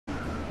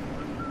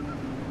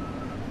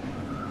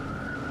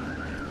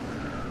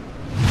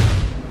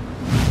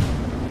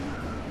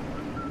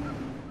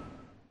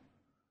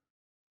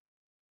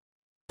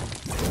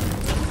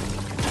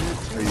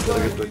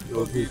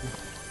Okay.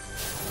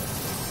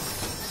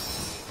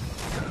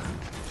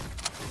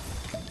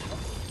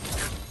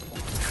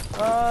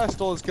 I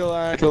stole his kill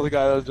and I killed the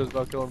guy that was just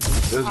about to kill him.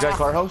 There's a guy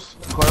car house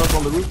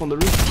on the roof,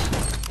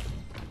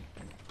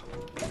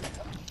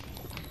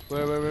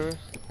 Where?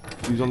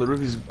 He's on the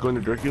roof, he's going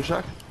to Dirk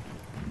shack.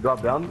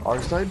 Drop down,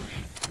 our side.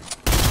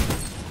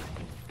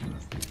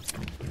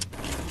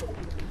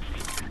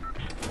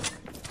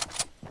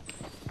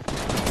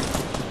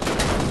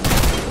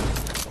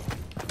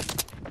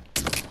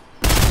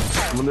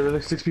 When there were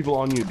like 6 people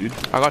on you, dude.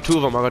 I got two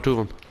of them. I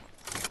don't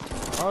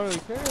really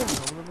care.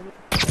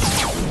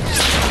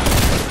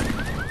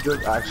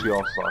 Just actually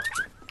all suck.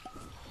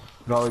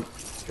 Got like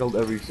killed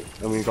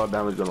got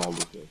damage on all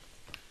those guys.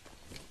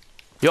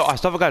 Yo, I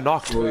still have a guy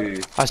knocked.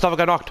 Wait. I'm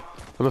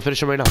gonna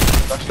finish him right now.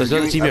 There's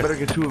another team I here. better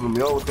get 2 of them,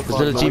 yo. What the fuck?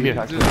 There's another team here.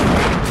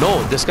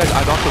 No, this guy,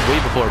 I knocked him way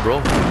before,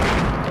 bro.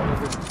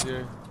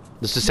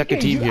 This is the second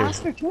team you here.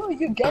 Ask for 2,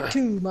 you get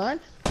 2, man.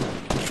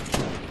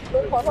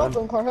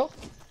 Go car hill.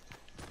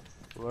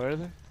 Where are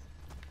they?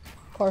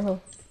 Car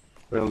hill.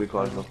 Friendly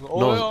car hill. Oh,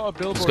 No, yeah, a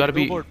billboard, It's gotta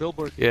be-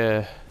 billboard.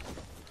 Yeah.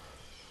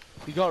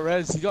 He got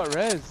res. No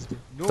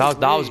That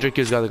way. was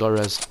Dricky's guy that got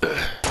res.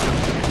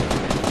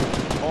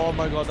 Oh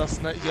my god,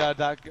 that's not. Yeah,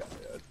 that.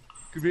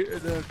 Kabir,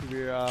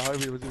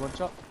 Harvey, was he one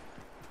shot?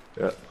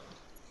 Yeah.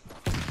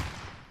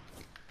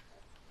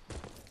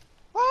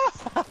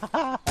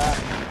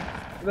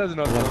 There's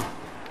another one.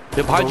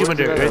 They're behind you,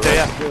 Mandir. Right there,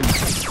 yeah.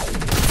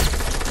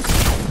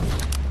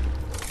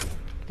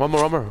 One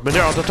more.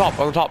 Mandir, on the top.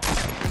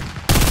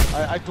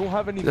 I don't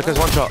have any. That guy's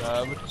one shot.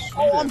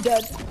 Oh, I'm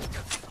dead.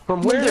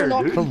 From where,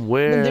 dude? From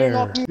When they're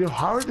where? not Yo,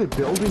 how are they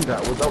building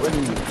that without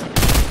any...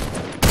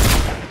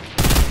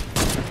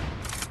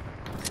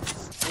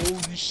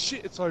 Holy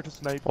shit, it's hard to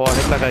snipe. Oh, I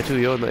hit that guy too,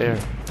 yo, in the air.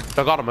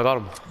 I got him.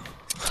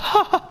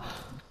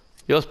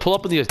 Yo, let's pull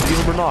up in these. 3 of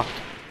them are knocked.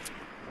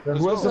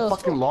 Where's the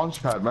fucking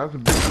launch pad, man? That's a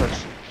big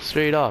question.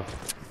 Straight up.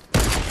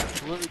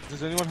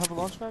 Does anyone have a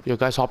launch pad? Yo,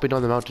 guys hopping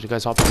on the mountain.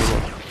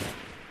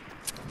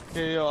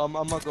 Okay, yo, I'm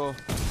gonna go.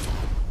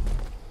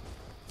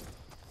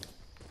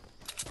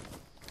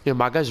 Yeah,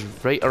 my guy's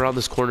right around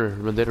this corner.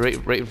 Mandir,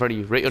 right in front of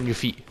you. Right on your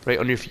feet.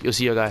 You'll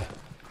see a guy.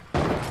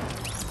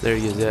 There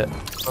he is, yeah.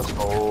 Let's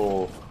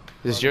go.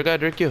 Is this your guy,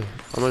 Dirk? I'm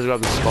gonna grab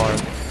the scar.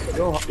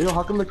 Yo,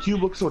 how come the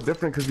cube looks so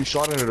different? Because we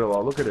shot at it a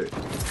lot. Look at it.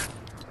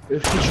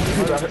 If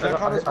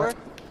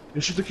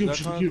you shoot the cube, you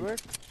shoot the cube.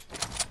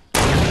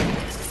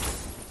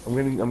 I'm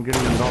getting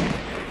knocked.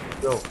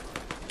 Yo.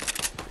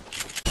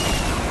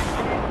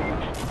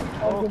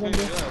 Okay,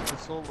 yeah, it's a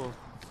solo.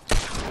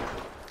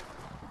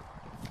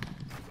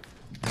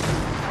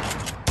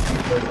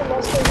 Where's the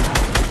last thing?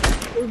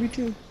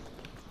 4v2.